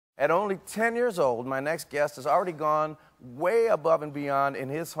At only 10 years old, my next guest has already gone way above and beyond in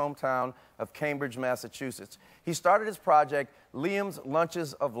his hometown of Cambridge, Massachusetts. He started his project, Liam's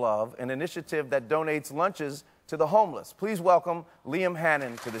Lunches of Love, an initiative that donates lunches to the homeless. Please welcome Liam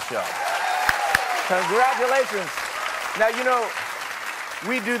Hannon to the show. Congratulations. Now, you know,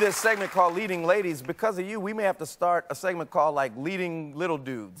 we do this segment called Leading Ladies. Because of you, we may have to start a segment called, like, Leading Little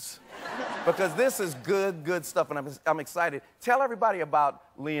Dudes. Because this is good stuff, and I'm excited. Tell everybody about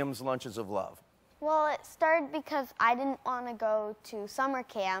Liam's Lunches of Love. Well, it started because I didn't want to go to summer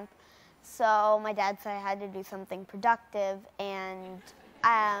camp, so my dad said I had to do something productive, and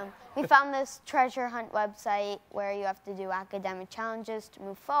we found this treasure hunt website where you have to do academic challenges to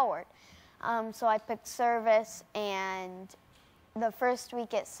move forward. So I picked service, and the first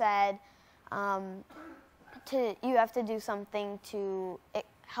week it said you have to do something to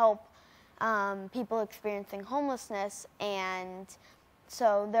help people experiencing homelessness, and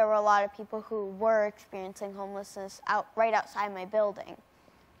so there were a lot of people who were experiencing homelessness right outside my building.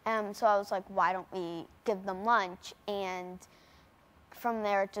 So I was like, why don't we give them lunch? And from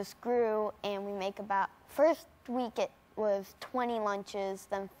there it just grew, and we make first week it was 20 lunches,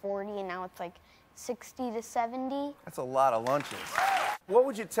 then 40, and now it's like 60 to 70. That's a lot of lunches. What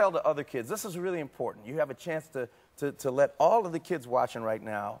would you tell the other kids? This is really important. You have a chance to let all of the kids watching right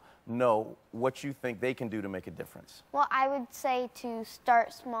now know what you think they can do to make a difference. Well, I would say to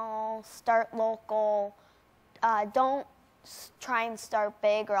start small, start local, don't try and start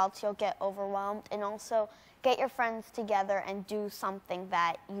big or else you'll get overwhelmed, and also get your friends together and do something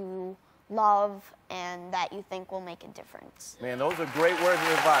that you love and that you think will make a difference. Man, those are great words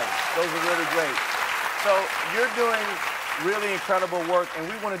of advice. Those are really great. So you're doing really incredible work, and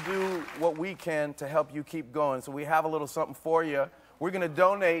we want to do what we can to help you keep going. So we have a little something for you. We're going to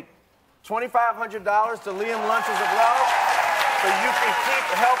donate $2,500 to Liam Lunches of Love so you can keep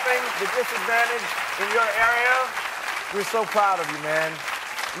helping the disadvantaged in your area. We're so proud of you, man.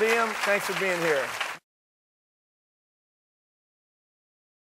 Liam, thanks for being here.